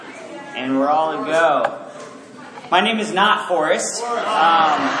And we're all in go. My name is not Forrest.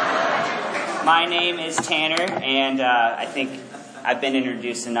 My name is Tanner, and I think I've been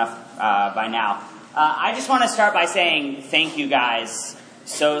introduced enough by now. I just want to start by saying thank you guys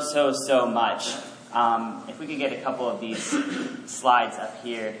so much. If we could get a couple of these slides up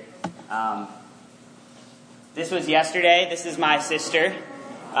here. This was yesterday. This is my sister.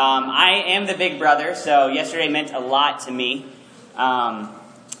 I am the big brother, so yesterday meant a lot to me.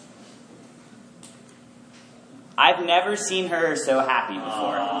 I've never seen her so happy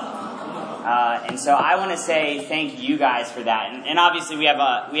before. And so I want to say thank you guys for that. And obviously we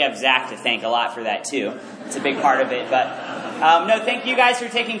have Zach to thank a lot for that too. It's a big part of it. But no, thank you guys for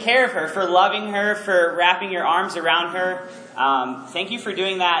taking care of her, for loving her, for wrapping your arms around her. Thank you for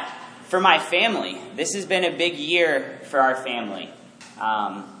doing that for my family. This has been a big year for our family.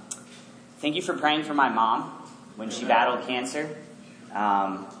 Thank you for praying for my mom when she battled cancer,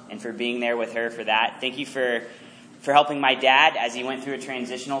 and for being there with her for that. Thank you for helping my dad as he went through a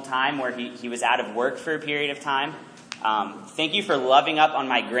transitional time where he was out of work for a period of time. Thank you for loving up on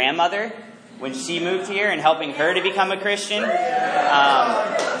my grandmother when she moved here and helping her to become a Christian.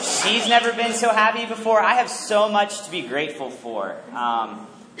 She's never been so happy before. I have so much to be grateful for.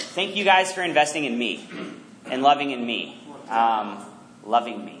 Thank you guys for investing in me and loving in me,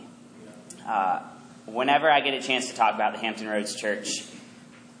 loving me. Whenever I get a chance to talk about the Hampton Roads Church,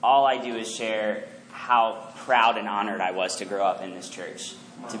 all I do is share how proud and honored I was to grow up in this church,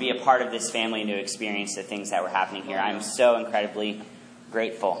 to be a part of this family and to experience the things that were happening here. I'm so incredibly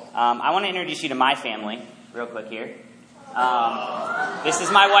grateful. I want to introduce you to my family real quick here. This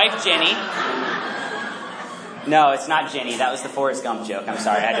is my wife, Jenny. No, it's not Jenny. That was the Forrest Gump joke. I'm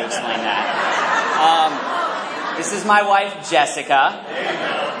sorry, I had to explain that. This is my wife, Jessica.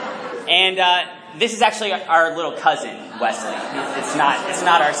 And this is actually our little cousin, Wesley. It's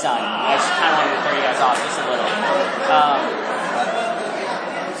not our son. I just kind of wanted to throw you guys off just a little.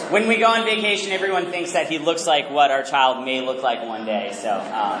 When we go on vacation, everyone thinks that he looks like what our child may look like one day. So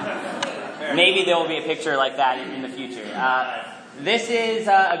maybe there will be a picture like that in the future. This is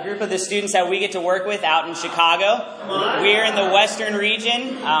a group of the students that we get to work with out in Chicago. We're in the Western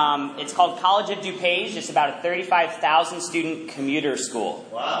region. It's called College of DuPage. It's about a 35,000 student commuter school.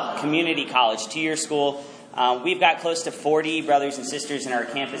 Wow. Community college, 2-year school. We've got close to 40 brothers and sisters in our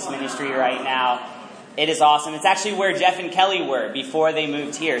campus ministry right now. It is awesome. It's actually where Jeff and Kelly were before they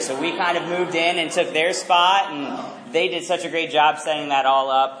moved here. So we kind of moved in and took their spot, and they did such a great job setting that all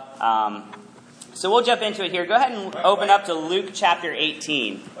up. So we'll jump into it here. Go ahead and open up to Luke chapter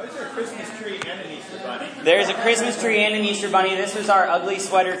 18. Why is there a Christmas tree and an Easter bunny? There's a Christmas tree and an Easter bunny. This was our ugly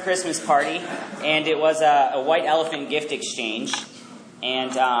sweater Christmas party, and it was a white elephant gift exchange.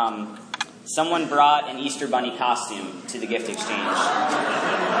 And someone brought an Easter bunny costume to the gift exchange.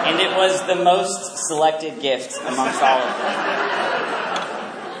 And it was the most selected gift amongst all of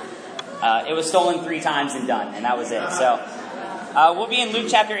them. It was stolen 3 times and done, and that was it. So we'll be in Luke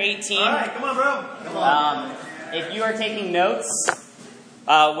chapter 18. All right, come on, bro. Come on. If you are taking notes,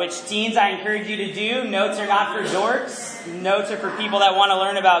 which teens I encourage you to do, notes are not for dorks. Notes are for people that want to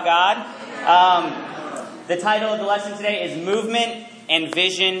learn about God. The title of the lesson today is Movement and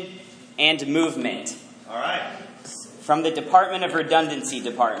Vision and Movement. All right. From the Department of Redundancy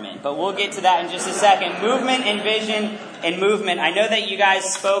Department. But we'll get to that in just a second. Movement and vision and movement. I know that you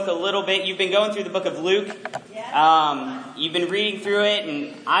guys spoke a little bit. You've been going through the book of Luke. You've been reading through it,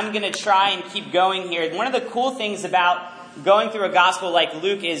 and I'm going to try and keep going here. One of the cool things about going through a gospel like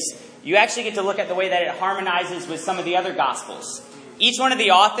Luke is you actually get to look at the way that it harmonizes with some of the other gospels. Each one of the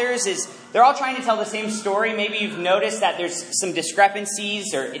authors they're all trying to tell the same story. Maybe you've noticed that there's some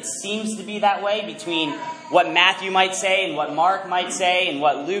discrepancies, or it seems to be that way, between what Matthew might say and what Mark might say and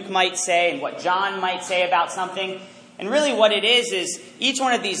what Luke might say and what John might say about something. And really what it is each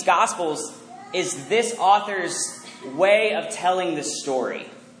one of these gospels is this author's way of telling the story.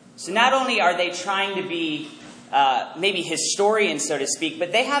 So not only are they trying to be maybe historians, so to speak,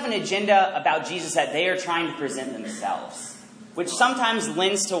 but they have an agenda about Jesus that they are trying to present themselves, which sometimes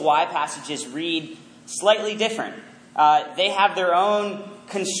lends to why passages read slightly different. They have their own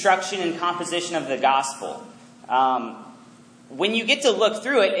construction and composition of the gospel. When you get to look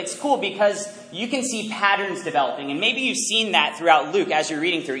through it, it's cool because you can see patterns developing. And maybe you've seen that throughout Luke as you're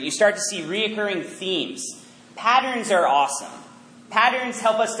reading through it. You start to see reoccurring themes. Patterns are awesome. Patterns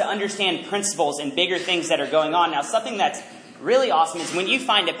help us to understand principles and bigger things that are going on. Now, something that's really awesome is when you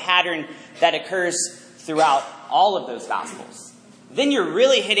find a pattern that occurs throughout all of those gospels, then you're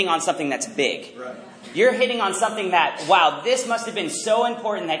really hitting on something that's big. Right. You're hitting on something that, wow, this must have been so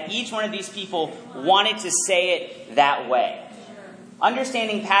important that each one of these people wanted to say it that way.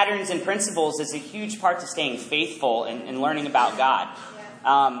 understanding patterns and principles is a huge part to staying faithful and learning about God.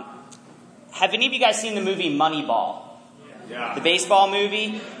 Have any of you guys seen the movie Moneyball? Yeah. The baseball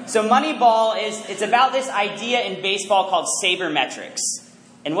movie? So Moneyball it's about this idea in baseball called sabermetrics.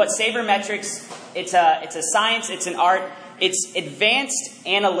 And what sabermetrics, it's a science, it's an art, it's advanced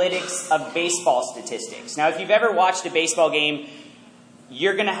analytics of baseball statistics. Now, if you've ever watched a baseball game,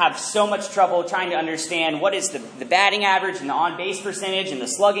 you're going to have so much trouble trying to understand what is the batting average and the on-base percentage and the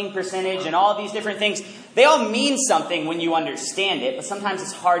slugging percentage and all of these different things. They all mean something when you understand it, but sometimes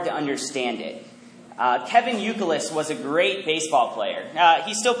it's hard to understand it. Kevin Youkilis was a great baseball player.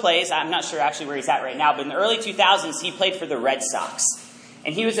 He still plays. I'm not sure actually where he's at right now, but in the early 2000s, he played for the Red Sox.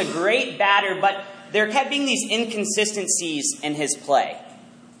 And he was a great batter, but there kept being these inconsistencies in his play,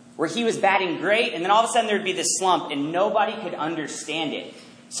 where he was batting great, and then all of a sudden there'd be this slump, and nobody could understand it.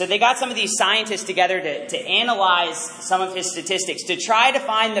 So they got some of these scientists together to analyze some of his statistics, to try to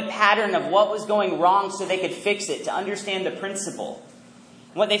find the pattern of what was going wrong so they could fix it, to understand the principle.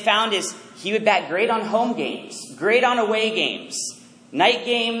 What they found is he would bat great on home games, great on away games, night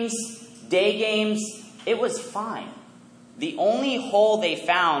games, day games. It was fine. The only hole they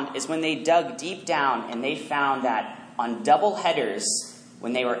found is when they dug deep down and they found that on double headers,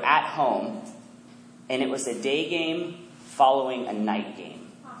 when they were at home, and it was a day game following a night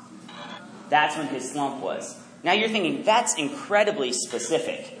game. That's when his slump was. Now you're thinking, that's incredibly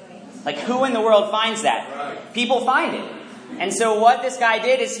specific. Like, who in the world finds that? People find it. And so what this guy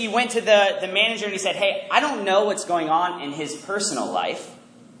did is he went to the manager and he said, hey, I don't know what's going on in his personal life,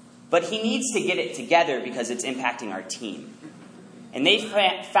 but he needs to get it together because it's impacting our team. And they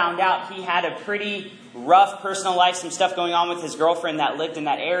found out he had a pretty rough personal life, some stuff going on with his girlfriend that lived in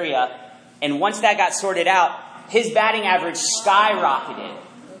that area. And once that got sorted out, his batting average skyrocketed.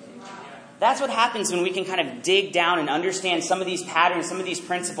 That's what happens when we can kind of dig down and understand some of these patterns, some of these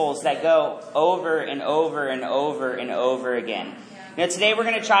principles that go over and over and over and over again. Now, today we're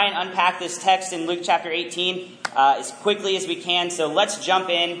going to try and unpack this text in Luke chapter 18 as quickly as we can. So let's jump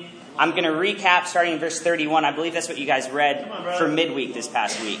in. I'm going to recap starting in verse 31. I believe that's what you guys read for midweek this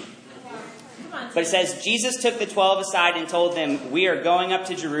past week. But it says, Jesus took the 12 aside and told them, we are going up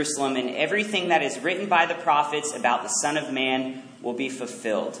to Jerusalem, and everything that is written by the prophets about the Son of Man will be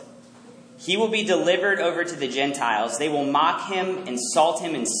fulfilled. He will be delivered over to the Gentiles. They will mock him, insult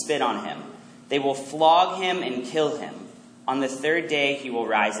him, and spit on him. They will flog him and kill him. On the third day he will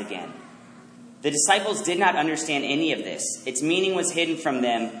rise again. The disciples did not understand any of this. Its meaning was hidden from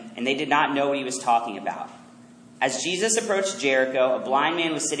them, and they did not know what he was talking about. As Jesus approached Jericho, a blind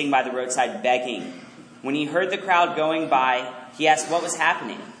man was sitting by the roadside begging. When he heard the crowd going by, he asked what was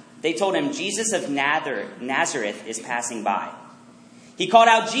happening. They told him, Jesus of Nazareth is passing by. He called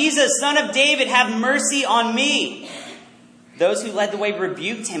out, Jesus, Son of David, have mercy on me. Those who led the way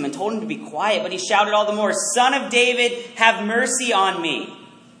rebuked him and told him to be quiet, but he shouted all the more, Son of David, have mercy on me.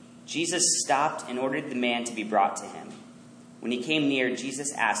 Jesus stopped and ordered the man to be brought to him. When he came near,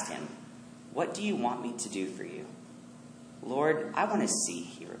 Jesus asked him, what do you want me to do for you? Lord, I want to see,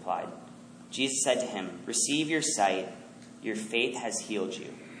 he replied. Jesus said to him, receive your sight. Your faith has healed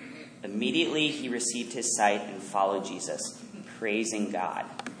you. Immediately he received his sight and followed Jesus, praising God.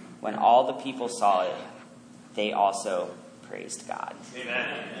 When all the people saw it, they also praised God.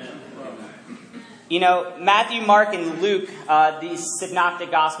 Amen. You know, Matthew, Mark, and Luke, these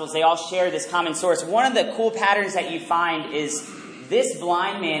synoptic gospels, they all share this common source. One of the cool patterns that you find is this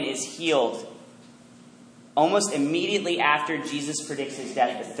blind man is healed almost immediately after Jesus predicts his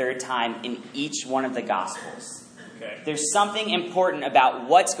death the third time in each one of the gospels. Okay. There's something important about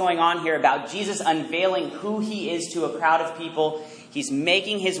what's going on here, about Jesus unveiling who he is to a crowd of people. He's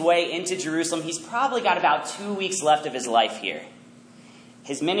making his way into Jerusalem. He's probably got about 2 weeks left of his life here.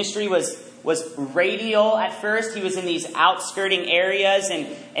 His ministry was radial at first. He was in these outskirting areas.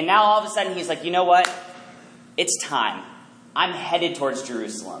 And now all of a sudden he's like, you know what? It's time. I'm headed towards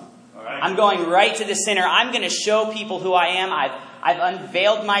Jerusalem. All right. I'm going right to the center. I'm going to show people who I am. I've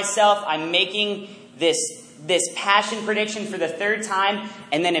unveiled myself. I'm making this passion prediction for the third time.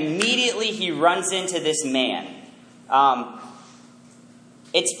 And then immediately he runs into this man.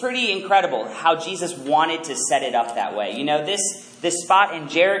 It's pretty incredible how Jesus wanted to set it up that way. You know, this spot in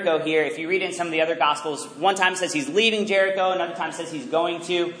Jericho here, if you read in some of the other Gospels, one time says he's leaving Jericho, another time says he's going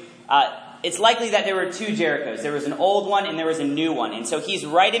to. It's likely that there were two Jerichos. There was an old one and there was a new one. And so he's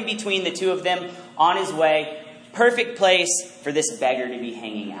right in between the two of them on his way. Perfect place for this beggar to be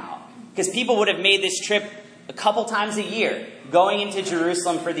hanging out. Because people would have made this trip a couple times a year, going into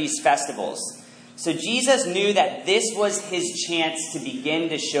Jerusalem for these festivals. So Jesus knew that this was his chance to begin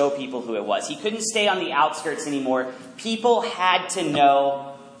to show people who it was. He couldn't stay on the outskirts anymore. People had to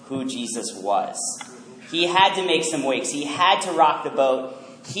know who Jesus was. He had to make some waves. He had to rock the boat.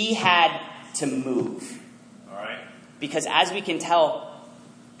 He had to move. All right. Because as we can tell,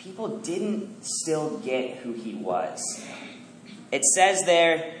 people didn't still get who he was. It says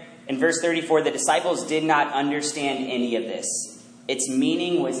there in verse 34, the disciples did not understand any of this. Its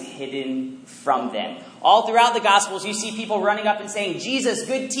meaning was hidden from them. All throughout the Gospels, you see people running up and saying, Jesus,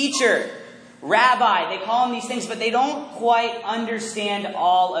 good teacher, rabbi. They call him these things, but they don't quite understand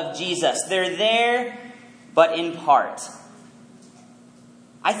all of Jesus. They're there, but in part.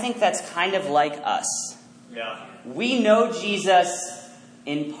 I think that's kind of like us. Yeah. We know Jesus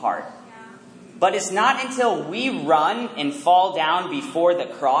in part. But it's not until we run and fall down before the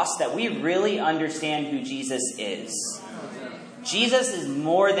cross that we really understand who Jesus is. Jesus is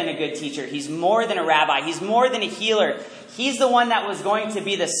more than a good teacher. He's more than a rabbi. He's more than a healer. He's the one that was going to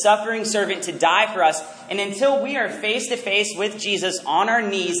be the suffering servant to die for us. And until we are face to face with Jesus on our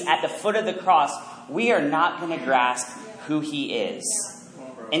knees at the foot of the cross, we are not going to grasp who he is.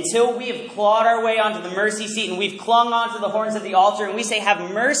 Until we have clawed our way onto the mercy seat and we've clung onto the horns of the altar and we say,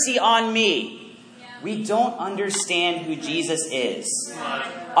 have mercy on me, we don't understand who Jesus is.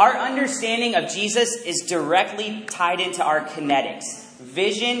 Our understanding of Jesus is directly tied into our kinetics.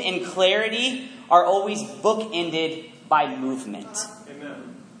 Vision and clarity are always bookended by movement.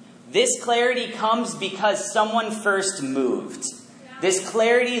 Amen. This clarity comes because someone first moved. This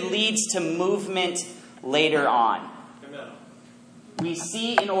clarity leads to movement later on. Amen. We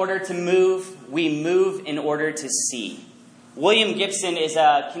see in order to move. We move in order to see. William Gibson is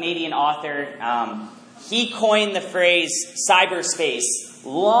a Canadian author. He coined the phrase cyberspace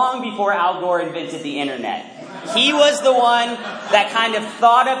long before Al Gore invented the internet. He was the one that kind of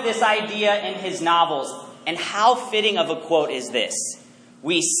thought of this idea in his novels. And how fitting of a quote is this?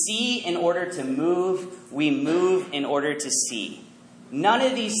 We see in order to move. We move in order to see. None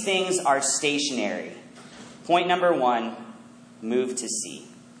of these things are stationary. Point number 1, move to see.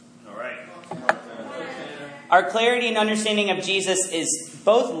 All right. Our clarity and understanding of Jesus is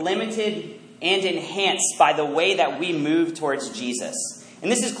both limited and enhanced by the way that we move towards Jesus. And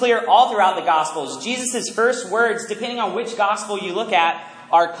this is clear all throughout the Gospels. Jesus' first words, depending on which Gospel you look at,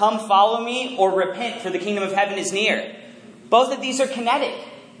 are come follow me or repent for the kingdom of heaven is near. Both of these are kinetic.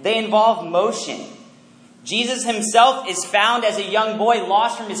 They involve motion. Jesus himself is found as a young boy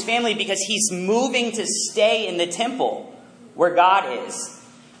lost from his family because he's moving to stay in the temple where God is.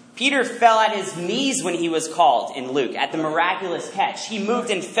 Peter fell at his knees when he was called in Luke at the miraculous catch. He moved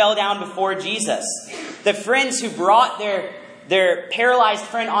and fell down before Jesus. The friends who brought their paralyzed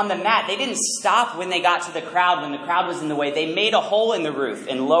friend on the mat, they didn't stop when they got to the crowd, when the crowd was in the way. They made a hole in the roof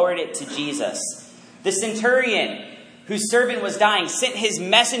and lowered it to Jesus. The centurion, whose servant was dying, sent his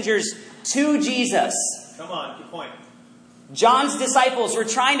messengers to Jesus. Come on, good point. John's disciples were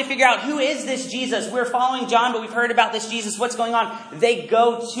trying to figure out, who is this Jesus? We're following John, but we've heard about this Jesus. What's going on? They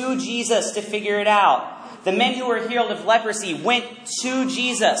go to Jesus to figure it out. The men who were healed of leprosy went to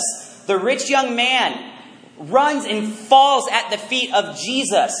Jesus. The rich young man runs and falls at the feet of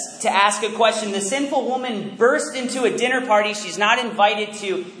Jesus to ask a question. The sinful woman bursts into a dinner party she's not invited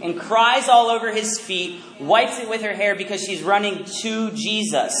to and cries all over his feet, wipes it with her hair because she's running to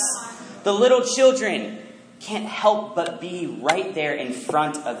Jesus. The little children can't help but be right there in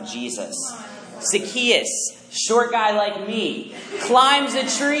front of Jesus. Zacchaeus, short guy like me, climbs a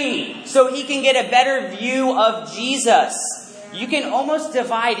tree so he can get a better view of Jesus. You can almost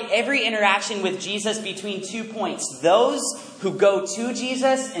divide every interaction with Jesus between 2 points. Those who go to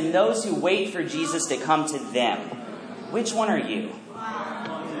Jesus and those who wait for Jesus to come to them. Which one are you?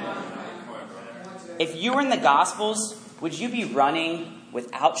 If you were in the Gospels, would you be running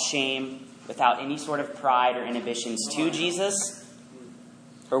without shame, without any sort of pride or inhibitions to Jesus?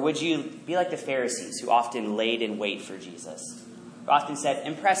 Or would you be like the Pharisees who often laid in wait for Jesus? Who often said,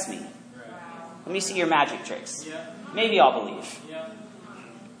 impress me. Let me see your magic tricks. Maybe I'll believe.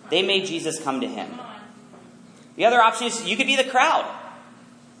 They made Jesus come to him. The other option is you could be the crowd.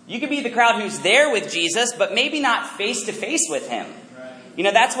 You could be the crowd who's there with Jesus, but maybe not face to face with him. You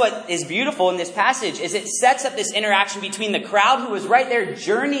know, that's what is beautiful in this passage, is it sets up this interaction between the crowd who was right there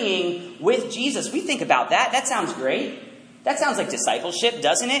journeying with Jesus. We think about that. That sounds great. That sounds like discipleship,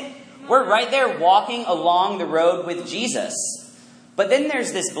 doesn't it? We're right there walking along the road with Jesus. But then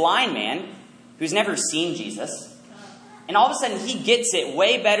there's this blind man who's never seen Jesus. And all of a sudden he gets it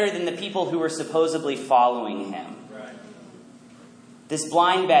way better than the people who were supposedly following him. This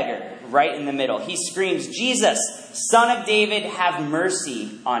blind beggar right in the middle. He screams, Jesus, Son of David, have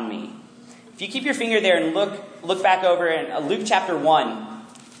mercy on me. If If you keep your finger there and look back over in Luke chapter 1.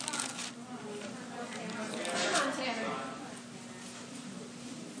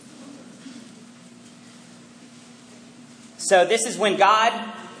 So this is when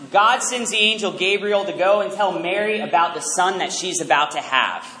God sends the angel Gabriel to go and tell Mary about the son that she's about to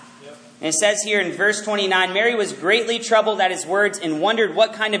have. Yep. And it says here in verse 29, Mary was greatly troubled at his words and wondered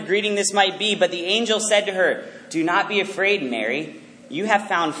what kind of greeting this might be. But the angel said to her, "Do not be afraid, Mary. You have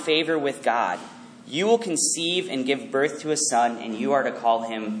found favor with God. You will conceive and give birth to a son, and you are to call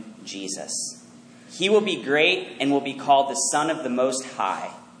him Jesus. He will be great and will be called the Son of the Most High.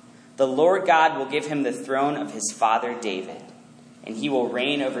 The Lord God will give him the throne of his father David, and he will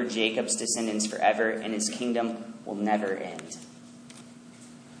reign over Jacob's descendants forever, and his kingdom will never end."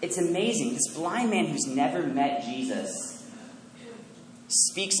 It's amazing. This blind man who's never met Jesus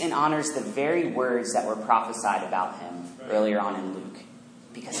speaks and honors the very words that were prophesied about him earlier on in Luke,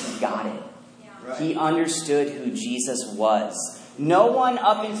 because he got it. He understood who Jesus was. No one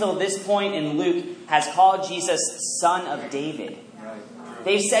up until this point in Luke has called Jesus Son of David.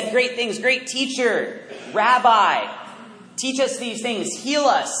 They've said great things, great teacher, rabbi, teach us these things, heal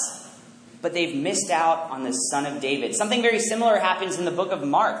us. But they've missed out on the Son of David. Something very similar happens in the book of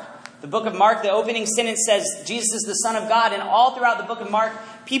Mark. The book of Mark, the opening sentence says Jesus is the Son of God. And all throughout the book of Mark,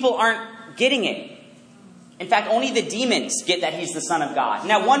 people aren't getting it. In fact, only the demons get that he's the Son of God.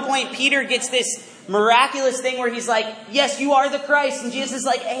 And at one point, Peter gets this miraculous thing where he's like, "Yes, you are the Christ." And Jesus is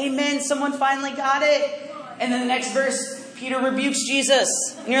like, "Amen, someone finally got it." And then the next verse, Peter rebukes Jesus.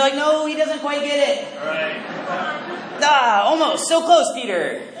 And you're like, "No, he doesn't quite get it." Right. Almost. So close,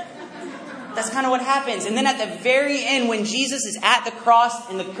 Peter. That's kind of what happens. And then at the very end, when Jesus is at the cross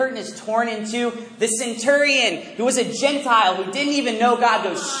and the curtain is torn in two, the centurion, who was a Gentile, who didn't even know God,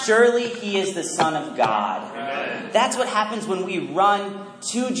 goes, "Surely he is the Son of God." Amen. That's what happens when we run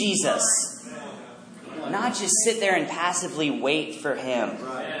to Jesus. Not just sit there and passively wait for him.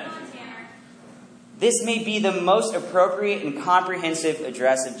 This may be the most appropriate and comprehensive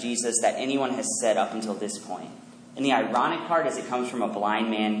address of Jesus that anyone has said up until this point. And the ironic part is it comes from a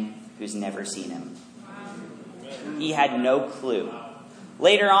blind man who's never seen him. He had no clue.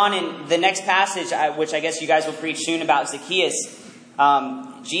 Later on in the next passage, which I guess you guys will preach soon about Zacchaeus,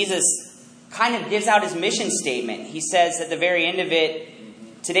 Jesus kind of gives out his mission statement. He says at the very end of it,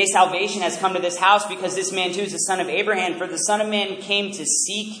 "Today salvation has come to this house because this man too is the son of Abraham. For the Son of Man came to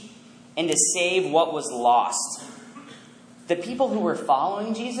seek and to save what was lost." The people who were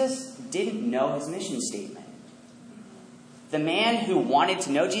following Jesus didn't know his mission statement. The man who wanted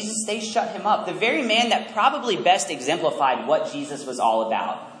to know Jesus, they shut him up. The very man that probably best exemplified what Jesus was all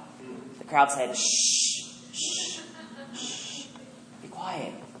about. The crowd said, "Shh, shh, shh, be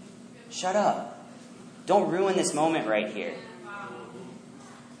quiet. Shut up. Don't ruin this moment right here."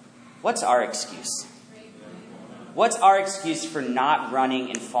 What's our excuse? What's our excuse for not running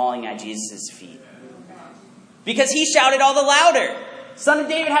and falling at Jesus' feet? Because he shouted all the louder, "Son of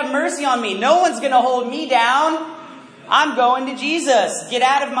David, have mercy on me. No one's going to hold me down. I'm going to Jesus. Get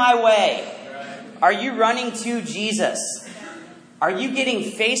out of my way." Are you running to Jesus? Are you getting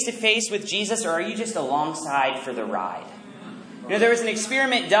face to face with Jesus, or are you just alongside for the ride? You know, there was an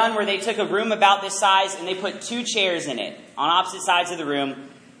experiment done where they took a room about this size and they put 2 chairs in it on opposite sides of the room,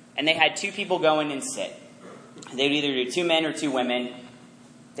 and they had 2 people go in and sit. They would either do 2 men or 2 women.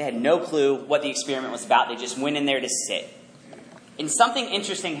 They had no clue what the experiment was about. They just went in there to sit. And something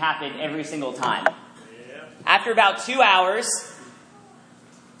interesting happened every single time. After about 2 hours,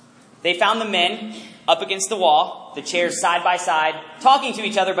 they found the men up against the wall, the chairs side by side, talking to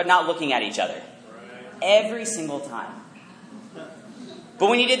each other but not looking at each other. Every single time. But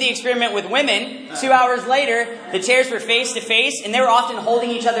when you did the experiment with women, 2 hours later, the chairs were face to face, and they were often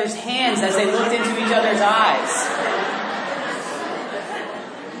holding each other's hands as they looked into each other's eyes.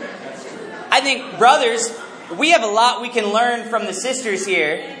 I think, brothers, we have a lot we can learn from the sisters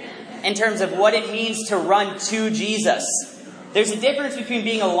here in terms of what it means to run to Jesus. There's a difference between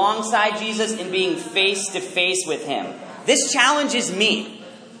being alongside Jesus and being face to face with him. This challenges me.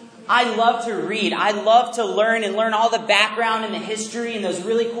 I love to read. I love to learn and learn all the background and the history and those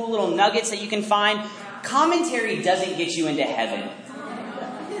really cool little nuggets that you can find. Commentary doesn't get you into heaven.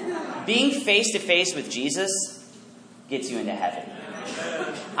 Being face to face with Jesus gets you into heaven.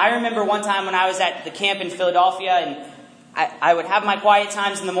 I remember one time when I was at the camp in Philadelphia, and I would have my quiet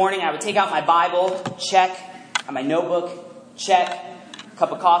times in the morning. I would take out my Bible, check, my notebook, check,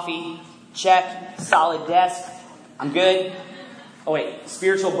 cup of coffee, check, solid desk, I'm good. Oh wait,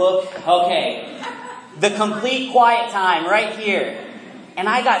 spiritual book, okay. The complete quiet time right here. And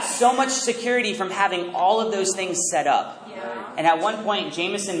I got so much security from having all of those things set up. And at one point,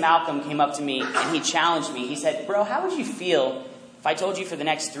 Jameson Malcolm came up to me and he challenged me. He said, bro, how would you feel if I told you for the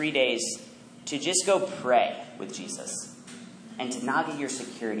next 3 days to just go pray with Jesus and to not get your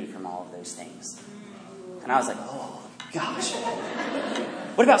security from all of those things? And I was like, oh, gosh.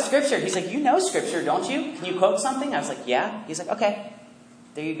 What about Scripture? He's like, you know Scripture, don't you? Can you quote something? I was like, yeah. He's like, okay,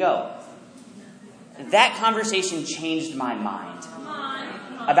 there you go. That conversation changed my mind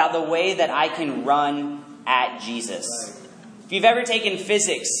about the way that I can run at Jesus. If you've ever taken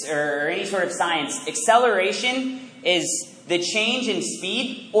physics or any sort of science, acceleration is the change in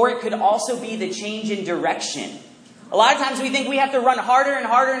speed, or it could also be the change in direction. A lot of times we think we have to run harder and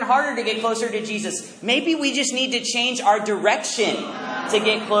harder and harder to get closer to Jesus. Maybe we just need to change our direction to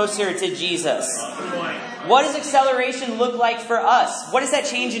get closer to Jesus. What does acceleration look like for us? What does that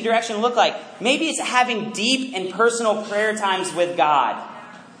change in direction look like? Maybe it's having deep and personal prayer times with God.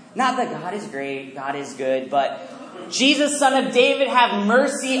 Not that God is great, God is good, but Jesus, Son of David, have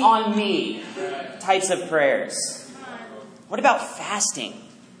mercy on me types of prayers. What about fasting?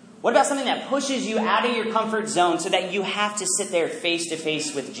 What about something that pushes you out of your comfort zone so that you have to sit there face to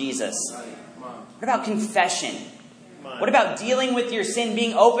face with Jesus? What about confession? What about dealing with your sin,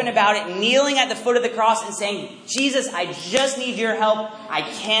 being open about it, kneeling at the foot of the cross and saying, Jesus, I just need your help. I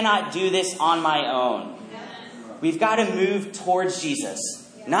cannot do this on my own. We've got to move towards Jesus,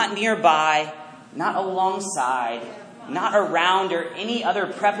 not nearby, not alongside, not around or any other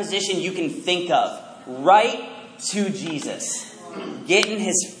preposition you can think of. Right to Jesus. Get in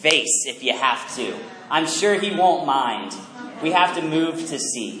his face if you have to. I'm sure he won't mind. We have to move to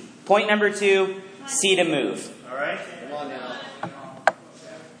see. Point number 2, see to move. All right. Come on now.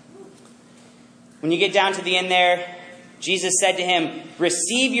 When you get down to the end there, Jesus said to him,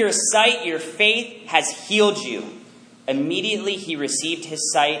 receive your sight, your faith has healed you. Immediately he received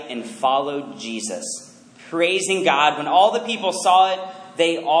his sight and followed Jesus, praising God. When all the people saw it,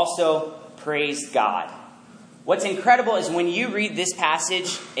 they also praised God. What's incredible is when you read this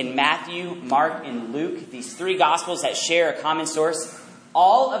passage in Matthew, Mark, and Luke, these 3 Gospels that share a common source,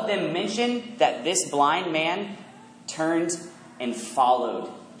 all of them mention that this blind man turned and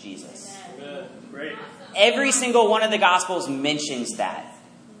followed Jesus. Great. Every single one of the Gospels mentions that.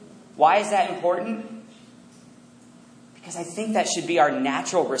 Why is that important? Because I think that should be our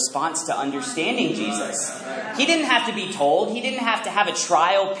natural response to understanding Jesus. He didn't have to be told. He didn't have to have a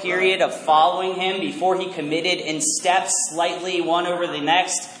trial period of following him before he committed in steps slightly one over the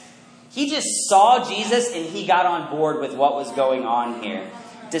next. He just saw Jesus and he got on board with what was going on here.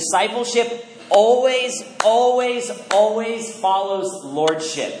 Discipleship always, always, always follows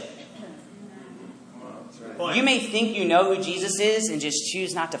lordship. You may think you know who Jesus is and just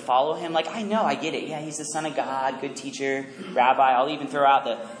choose not to follow him. Like, I know, I get it. Yeah, he's the Son of God, good teacher, rabbi. I'll even throw out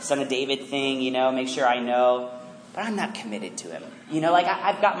the Son of David thing, make sure I know. But I'm not committed to him.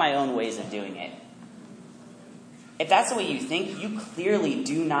 I've got my own ways of doing it. If that's the way you think, you clearly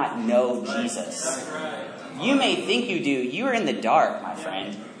do not know Jesus. You may think you do. You are in the dark, my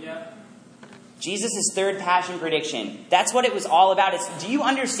friend. Jesus' third passion prediction. That's what it was all about. Do you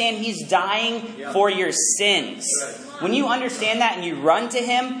understand he's dying for your sins? When you understand that and you run to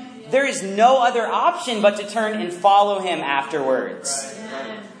him, there is no other option but to turn and follow him afterwards.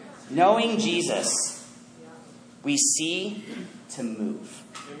 Knowing Jesus, we see to move.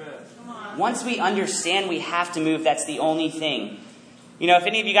 Once we understand we have to move, that's the only thing. If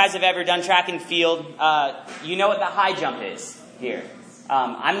any of you guys have ever done track and field, you know what the high jump is here.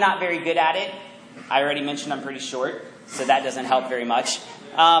 I'm not very good at it. I already mentioned I'm pretty short, so that doesn't help very much.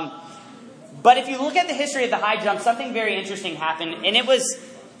 But if you look at the history of the high jump, something very interesting happened. And it was,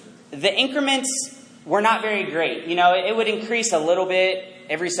 the increments were not very great. It would increase a little bit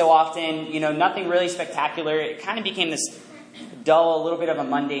every so often. Nothing really spectacular. It kind of became this dull, a little bit of a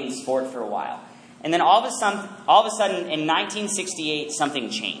mundane sport for a while. And then all of a sudden, in 1968, something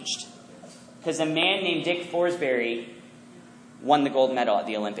changed. Because a man named Dick Forsberry won the gold medal at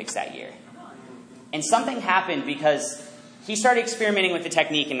the Olympics that year. And something happened because he started experimenting with the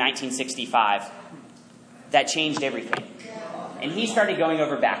technique in 1965 that changed everything. And he started going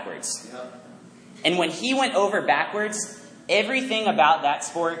over backwards. And when he went over backwards, everything about that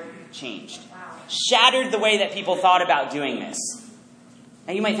sport changed. Shattered the way that people thought about doing this.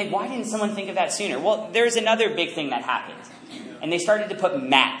 Now you might think, why didn't someone think of that sooner? Well, there's another big thing that happened. And they started to put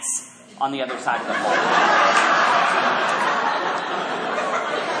mats on the other side of the pole.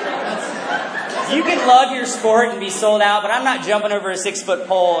 You can love your sport and be sold out, but I'm not jumping over a 6-foot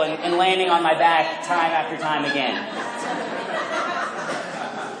pole and landing on my back time after time again.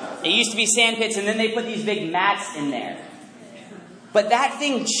 It used to be sand pits, and then they put these big mats in there. But that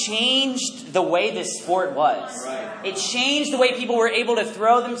thing changed the way this sport was. It changed the way people were able to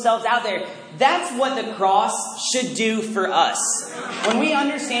throw themselves out there. That's what the cross should do for us. When we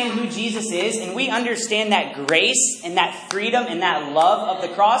understand who Jesus is and we understand that grace and that freedom and that love of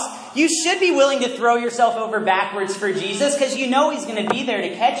the cross, you should be willing to throw yourself over backwards for Jesus because you know He's going to be there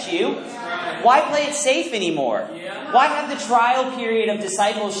to catch you. Why play it safe anymore? Why have the trial period of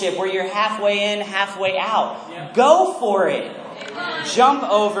discipleship where you're halfway in, halfway out? Go for it. Jump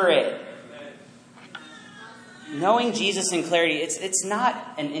over it. Knowing Jesus in clarity, it's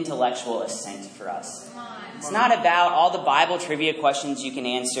not an intellectual assent for us. It's not about all the Bible trivia questions you can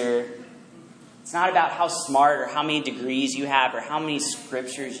answer. It's not about how smart or how many degrees you have or how many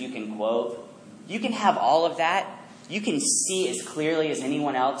scriptures you can quote. You can have all of that. You can see as clearly as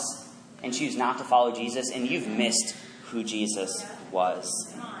anyone else and choose not to follow Jesus, and you've missed who Jesus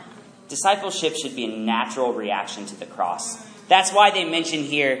was. Discipleship should be a natural reaction to the cross. That's why they mention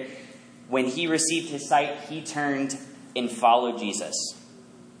here, when he received his sight, he turned and followed Jesus.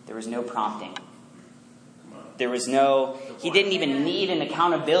 There was no prompting. He didn't even need an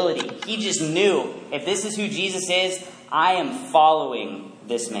accountability. He just knew, if this is who Jesus is, I am following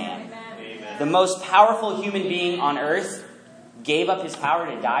this man. Amen. The most powerful human being on earth gave up his power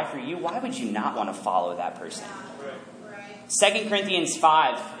to die for you. Why would you not want to follow that person? 2 Corinthians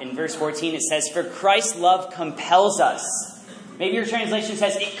 5, in verse 14, it says, "For Christ's love compels us." Maybe your translation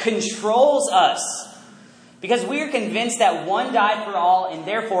says it controls us. Because we are convinced that one died for all, and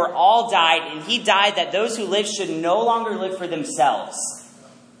therefore all died, and he died that those who live should no longer live for themselves,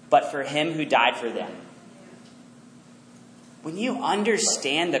 but for him who died for them. When you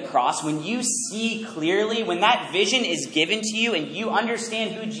understand the cross, when you see clearly, when that vision is given to you and you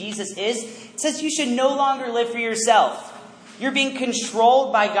understand who Jesus is, it says you should no longer live for yourself. You're being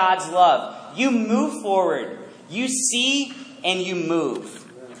controlled by God's love. You move forward. You see and you move.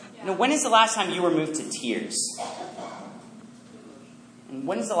 When is the last time you were moved to tears? And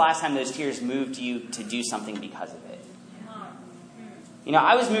when is the last time those tears moved you to do something because of it?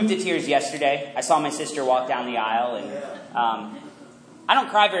 I was moved to tears yesterday. I saw my sister walk down the aisle, and I don't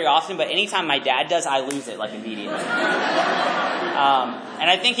cry very often, but anytime my dad does, I lose it immediately. And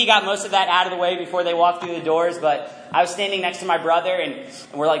I think he got most of that out of the way before they walked through the doors, but I was standing next to my brother, and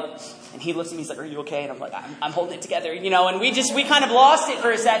we're like... And he looks at me, he's like, "Are you okay?" And I'm like, I'm holding it together, and we kind of lost it for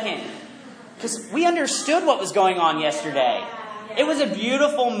a second. Because we understood what was going on yesterday. It was a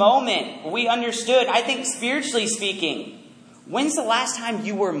beautiful moment. We understood, I think spiritually speaking. When's the last time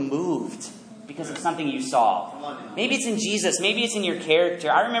you were moved because of something you saw? Maybe it's in Jesus. Maybe it's in your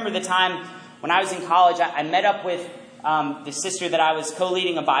character. I remember the time when I was in college, I met up with the sister that I was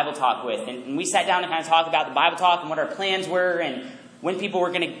co-leading a Bible talk with. And we sat down to kind of talk about the Bible talk and what our plans were and when people were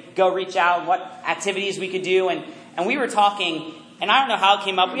going to go reach out and what activities we could do. And we were talking, and I don't know how it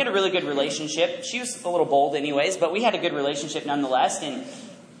came up. We had a really good relationship. She was a little bold anyways, but we had a good relationship nonetheless. And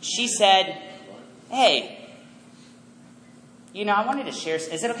she said, "Hey, I wanted to share.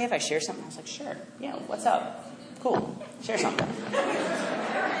 Is it okay if I share something?" I was like, "Sure. Yeah, what's up? Cool. Share something."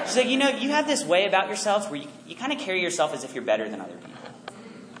 She's like, "You have this way about yourself where you kind of carry yourself as if you're better than other people.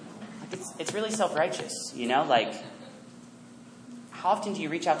 It's really self-righteous, How often do you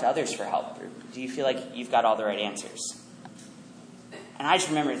reach out to others for help? Or do you feel like you've got all the right answers?" And I just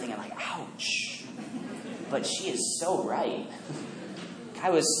remember thinking ouch. But she is so right. I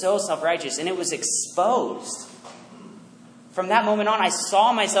was so self-righteous, and it was exposed. From that moment on, I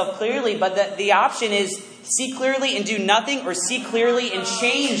saw myself clearly, but the option is see clearly and do nothing, or see clearly and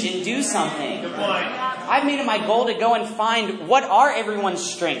change and do something. Good point. I've made it my goal to go and find what are everyone's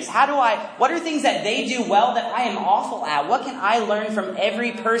strengths. What are things that they do well that I am awful at? What can I learn from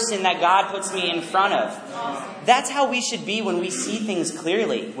every person that God puts me in front of? That's how we should be when we see things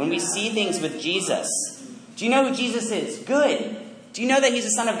clearly, when we see things with Jesus. Do you know who Jesus is? Good. Do you know that he's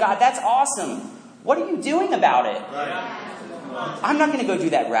the Son of God? That's awesome. What are you doing about it? Right. I'm not going to go do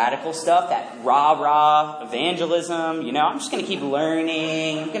that radical stuff, that rah-rah evangelism. I'm just going to keep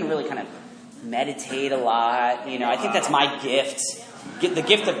learning. I'm going to really kind of meditate a lot. I think that's my gift. Get the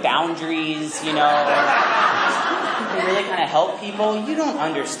gift of boundaries, You can really kind of help people. You don't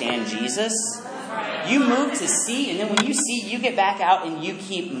understand Jesus. You move to see, and then when you see, you get back out and you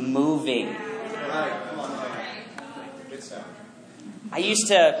keep moving. I used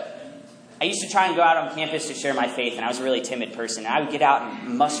to try and go out on campus to share my faith, and I was a really timid person. And I would get out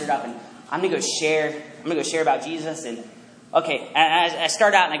and muster it up, and I'm going to go share about Jesus. And I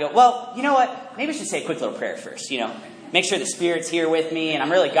start out and I go, well, you know what? Maybe I should say a quick little prayer first, Make sure the Spirit's here with me, and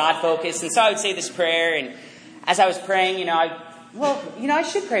I'm really God-focused. And so I would say this prayer, and as I was praying, I well, I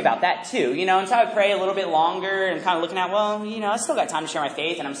should pray about that too. And so I would pray a little bit longer and kind of looking at, I still got time to share my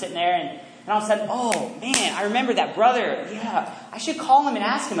faith. And I'm sitting there and all of a sudden, oh, man, I remember that brother. Yeah, I should call him and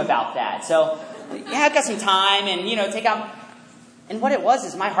ask him about that. So, yeah, I've got some time and, take out. And what it was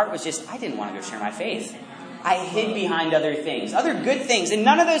is my heart was just, I didn't want to go share my faith. I hid behind other things, other good things. And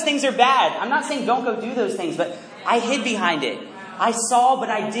none of those things are bad. I'm not saying don't go do those things, but I hid behind it. I saw, but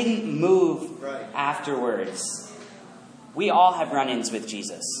I didn't move afterwards. We all have run-ins with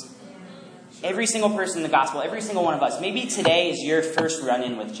Jesus. Every single person in the gospel, every single one of us. Maybe today is your first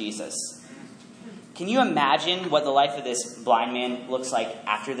run-in with Jesus. Can you imagine what the life of this blind man looks like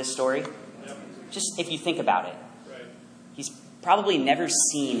after this story? Just if you think about it. He's probably never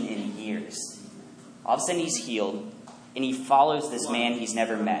seen in years. All of a sudden he's healed, and he follows this man he's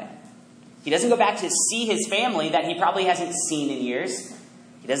never met. He doesn't go back to see his family that he probably hasn't seen in years.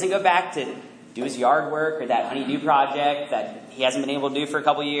 He doesn't go back to do his yard work or that honeydew project that he hasn't been able to do for a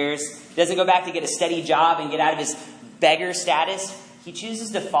couple years. He doesn't go back to get a steady job and get out of his beggar status. He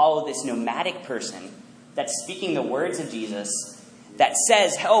chooses to follow this nomadic person that's speaking the words of Jesus, that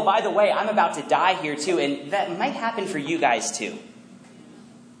says, oh, by the way, I'm about to die here too, and that might happen for you guys too.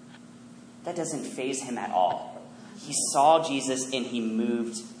 That doesn't faze him at all. He saw Jesus and he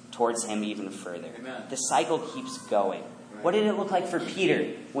moved towards him even further. Amen. The cycle keeps going. What did it look like for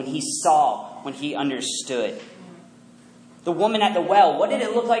Peter when he saw, when he understood? The woman at the well, what did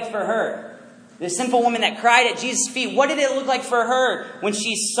it look like for her? The sinful woman that cried at Jesus' feet, what did it look like for her when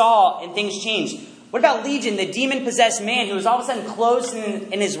she saw and things changed? What about Legion, the demon-possessed man who was all of a sudden close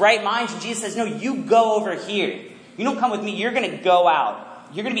in his right mind? And Jesus says, no, you go over here. You don't come with me. You're going to go out.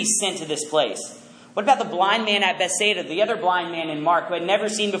 You're going to be sent to this place. What about the blind man at Bethsaida, the other blind man in Mark who had never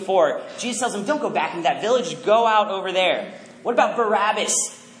seen before? Jesus tells him, don't go back into that village. Go out over there. What about Barabbas,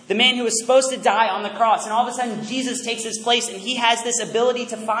 the man who was supposed to die on the cross? And all of a sudden, Jesus takes his place, and he has this ability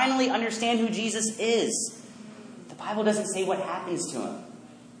to finally understand who Jesus is. The Bible doesn't say what happens to him.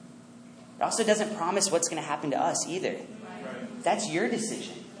 It also doesn't promise what's going to happen to us either. That's your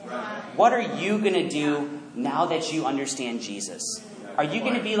decision. What are you going to do now that you understand Jesus? Are you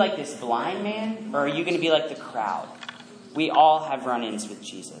going to be like this blind man, or are you going to be like the crowd? We all have run-ins with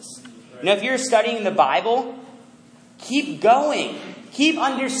Jesus. If you're studying the Bible, keep going. Keep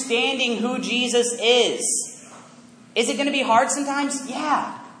understanding who Jesus is. Is it going to be hard sometimes?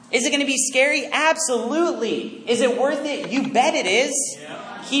 Yeah. Is it going to be scary? Absolutely. Is it worth it? You bet it is.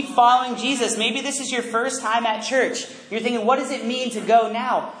 Keep following Jesus. Maybe this is your first time at church. You're thinking, what does it mean to go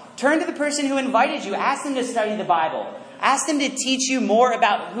now? Turn to the person who invited you. Ask them to study the Bible. Ask them to teach you more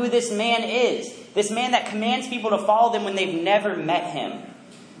about who this man is. This man that commands people to follow them when they've never met him.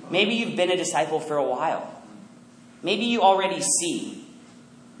 Maybe you've been a disciple for a while. Maybe you already see.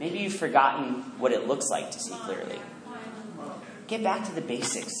 Maybe you've forgotten what it looks like to see clearly. Get back to the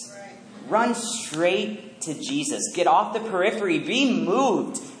basics. Run straight to Jesus. Get off the periphery. Be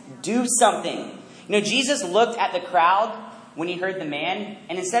moved. Do something. Jesus looked at the crowd when he heard the man,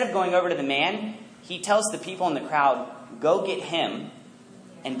 and instead of going over to the man, he tells the people in the crowd, go get him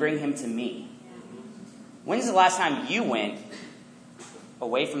and bring him to me. When's the last time you went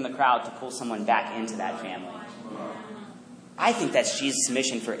away from the crowd to pull someone back into that family? I think that's Jesus'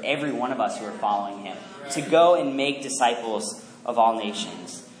 mission for every one of us who are following him, to go and make disciples of all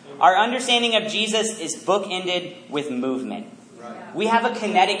nations. Our understanding of Jesus is bookended with movement. We have a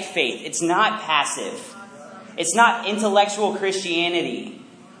kinetic faith. It's not passive. It's not intellectual Christianity.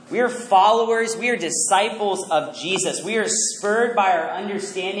 We are followers. We are disciples of Jesus. We are spurred by our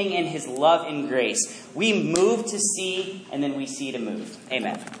understanding and his love and grace. We move to see, and then we see to move.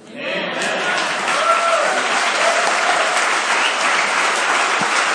 Amen. Amen.